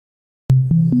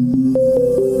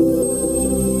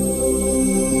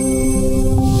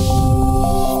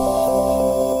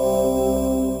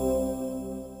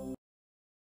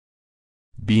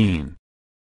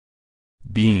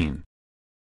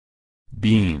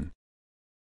being,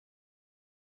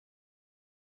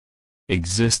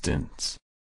 existence,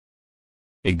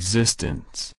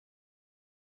 existence,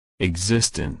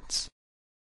 existence,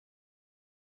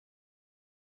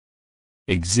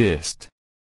 exist,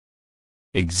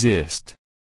 exist,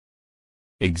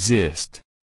 exist,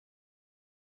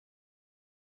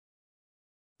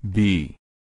 be,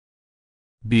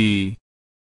 be,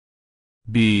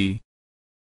 be,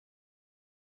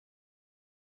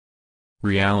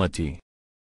 reality,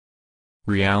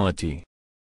 reality,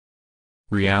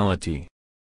 reality,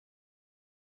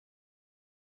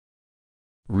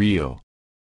 real,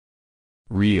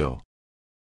 real,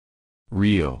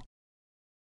 real,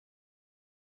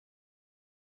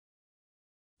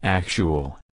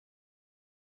 actual,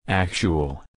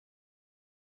 actual,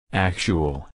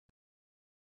 actual,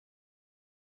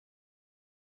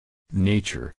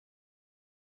 nature,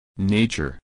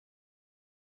 nature,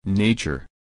 nature,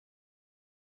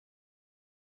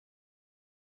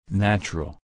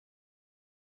 natural,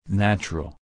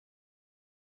 natural,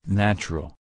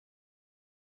 natural,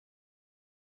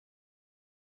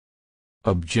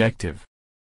 objective,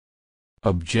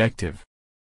 objective,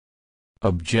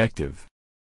 objective,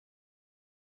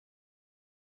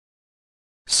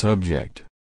 subject,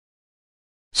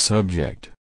 subject,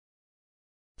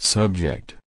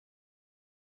 subject,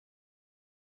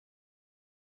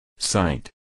 sight,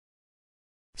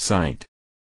 sight,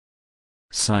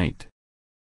 sight,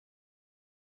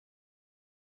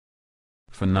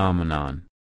 phenomenon,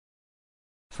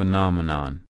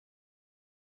 phenomenon,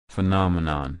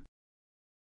 phenomenon,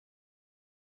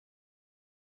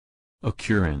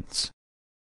 occurrence,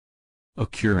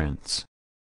 occurrence,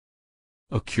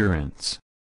 occurrence,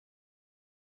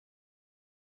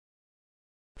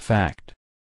 fact,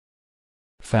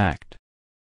 fact,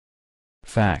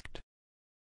 fact,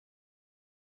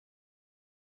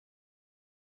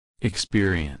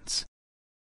 experience,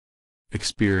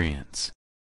 experience,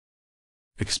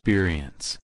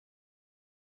 experience,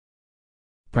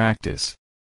 practice,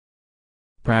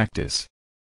 practice,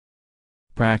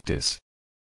 practice,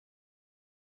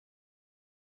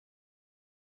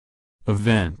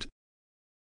 event,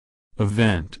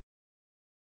 event,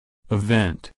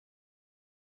 event,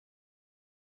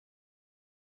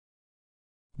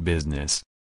 business,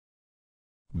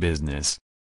 business,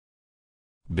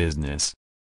 business,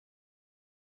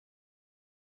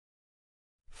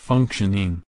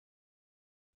 functioning,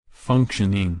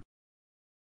 functioning,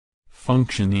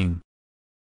 functioning,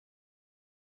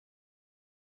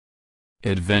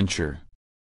 adventure,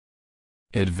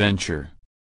 adventure,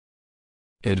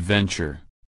 adventure,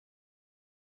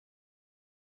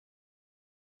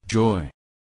 joy,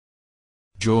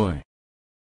 joy,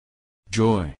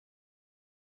 joy,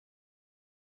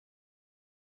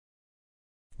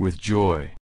 with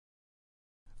joy,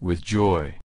 with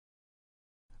joy,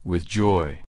 with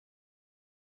joy,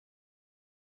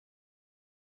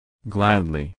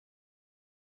 gladly,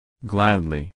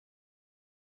 gladly,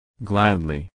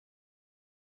 gladly,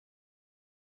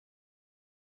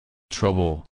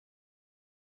 trouble,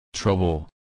 trouble,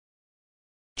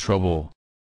 trouble,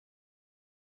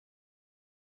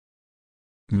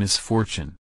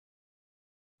 misfortune,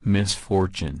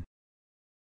 misfortune,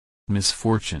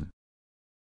 misfortune,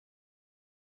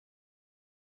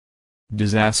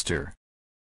 disaster,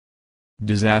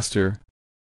 disaster,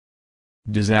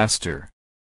 disaster,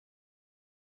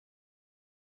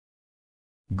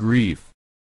 grief,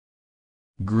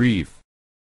 grief,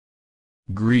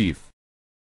 grief,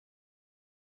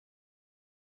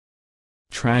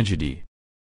 tragedy,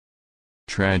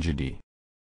 tragedy,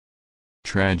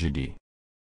 tragedy,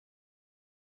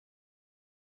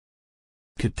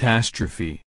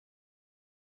 catastrophe,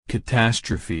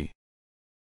 catastrophe,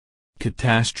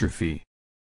 catastrophe,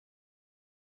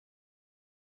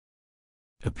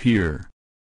 appear,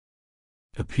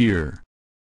 appear,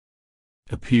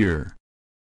 appear,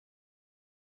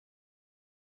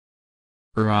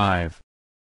 arrive,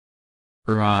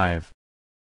 arrive,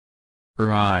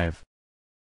 arrive,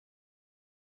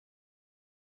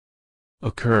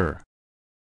 occur,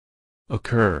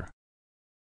 occur,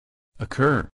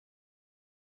 occur,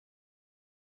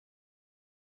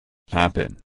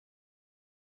 happen,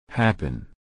 happen,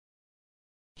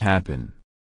 happen,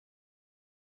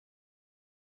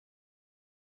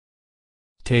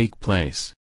 take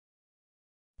place,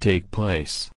 take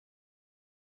place,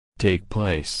 take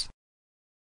place,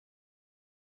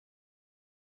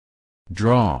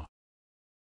 draw,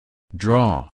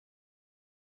 draw,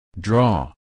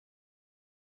 draw,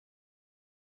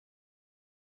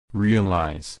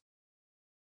 realize,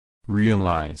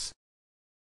 realize,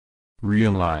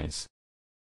 realize,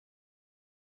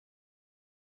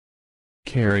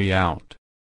 carry out,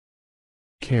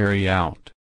 carry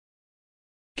out,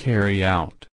 carry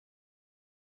out.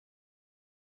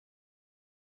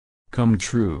 Come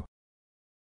true,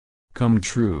 come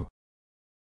true,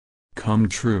 come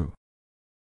true.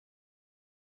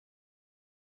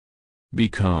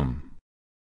 Become,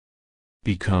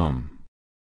 become,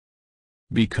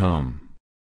 become.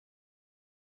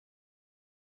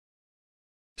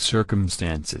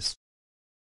 Circumstances,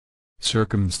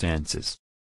 circumstances,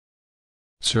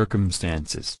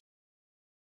 circumstances.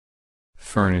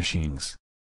 Furnishings,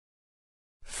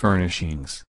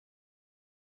 furnishings,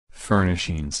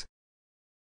 furnishings.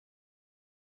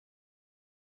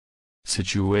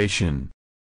 Situation,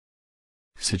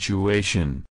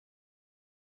 situation,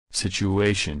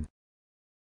 situation.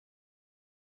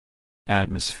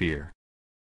 Atmosphere,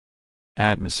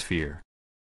 atmosphere,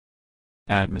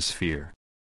 atmosphere.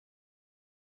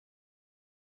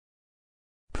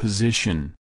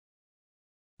 Position,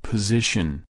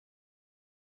 position,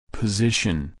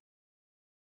 position.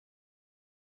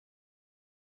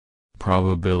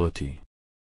 Probability,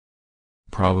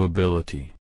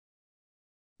 probability,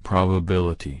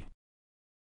 probability.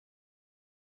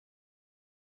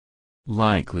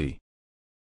 Likely,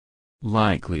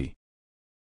 likely,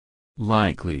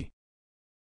 likely.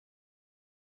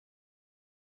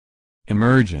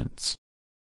 Emergence,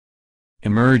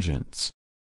 emergence,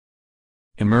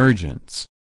 emergence.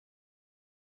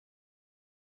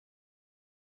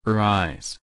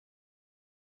 Arise,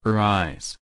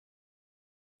 arise,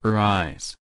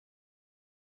 arise.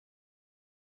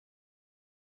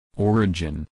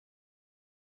 Origin,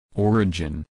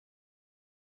 origin,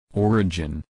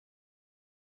 origin.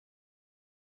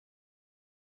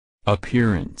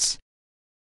 Appearance,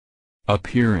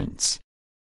 appearance,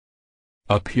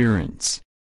 appearance.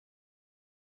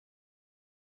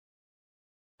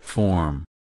 Form,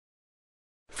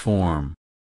 form,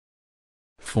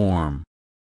 form.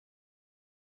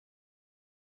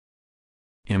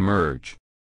 Emerge,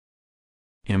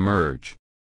 emerge,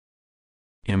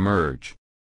 emerge.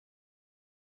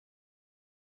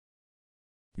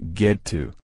 Get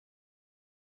to,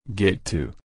 get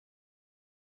to,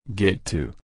 get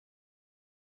to.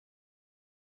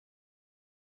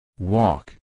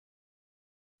 Walk,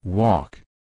 walk,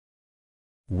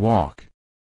 walk.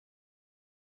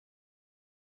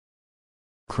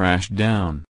 Crash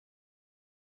down,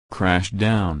 crash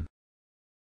down,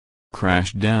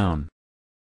 crash down.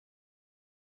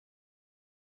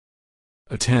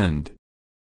 Attend,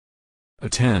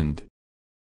 attend,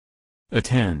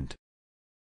 attend.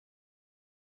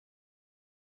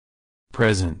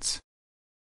 Presence,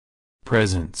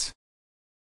 presence,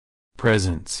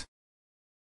 presence.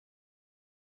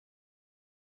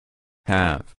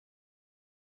 Have,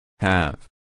 have,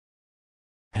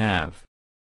 have.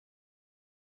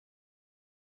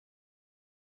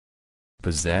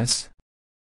 Possess,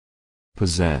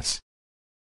 possess,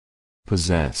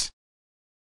 possess.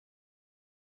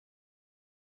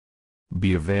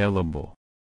 Be available,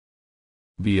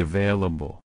 be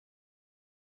available,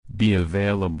 be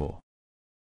available.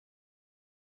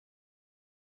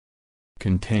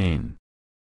 Contain,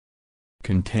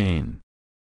 contain,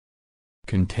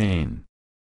 contain.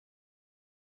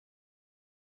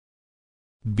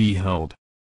 Beheld,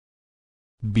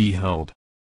 beheld,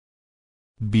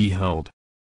 beheld.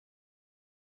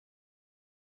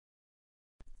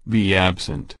 Be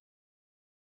absent,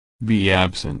 be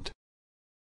absent,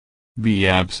 be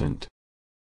absent.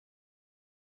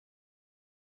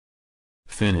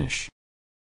 Finish,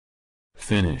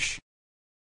 finish,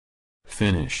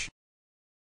 finish.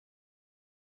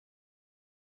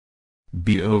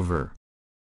 Be over,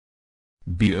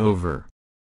 be over,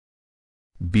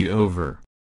 be over.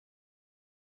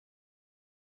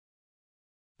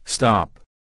 Stop,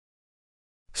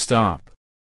 stop,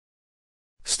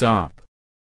 stop.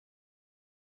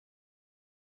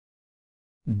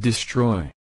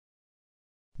 Destroy,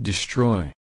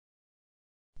 destroy,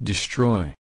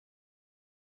 destroy.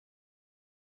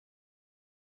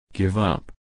 Give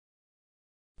up,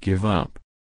 give up,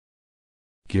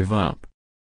 give up.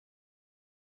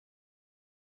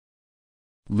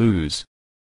 Lose,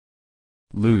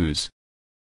 lose,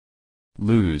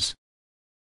 lose.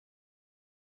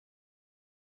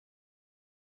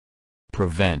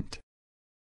 Prevent,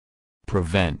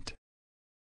 prevent,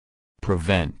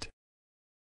 prevent.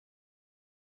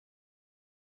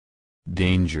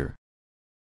 Danger,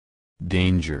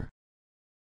 danger,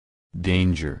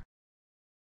 danger.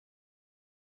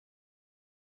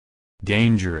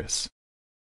 Dangerous,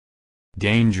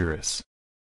 dangerous,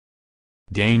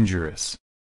 dangerous.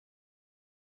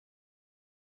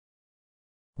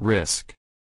 Risk,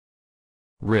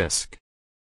 risk,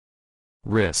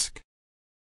 risk,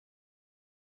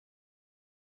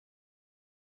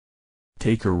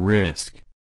 take a risk,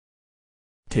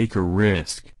 take a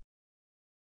risk,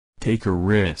 take a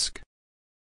risk,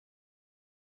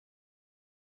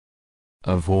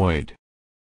 avoid,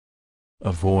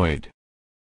 avoid,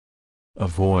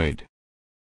 avoid,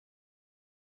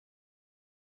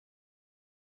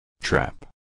 trap,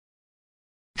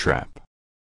 trap,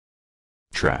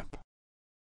 trap,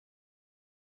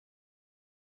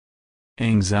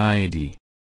 anxiety,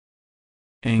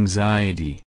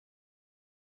 anxiety,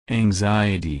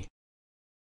 anxiety,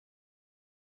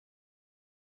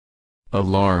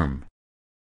 alarm,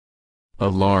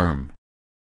 alarm,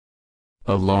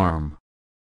 alarm,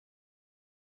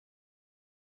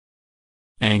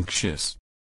 anxious,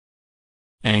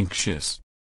 anxious,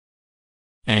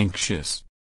 anxious,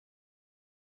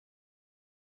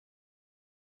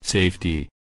 safety,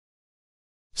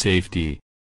 safety,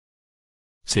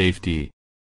 safety,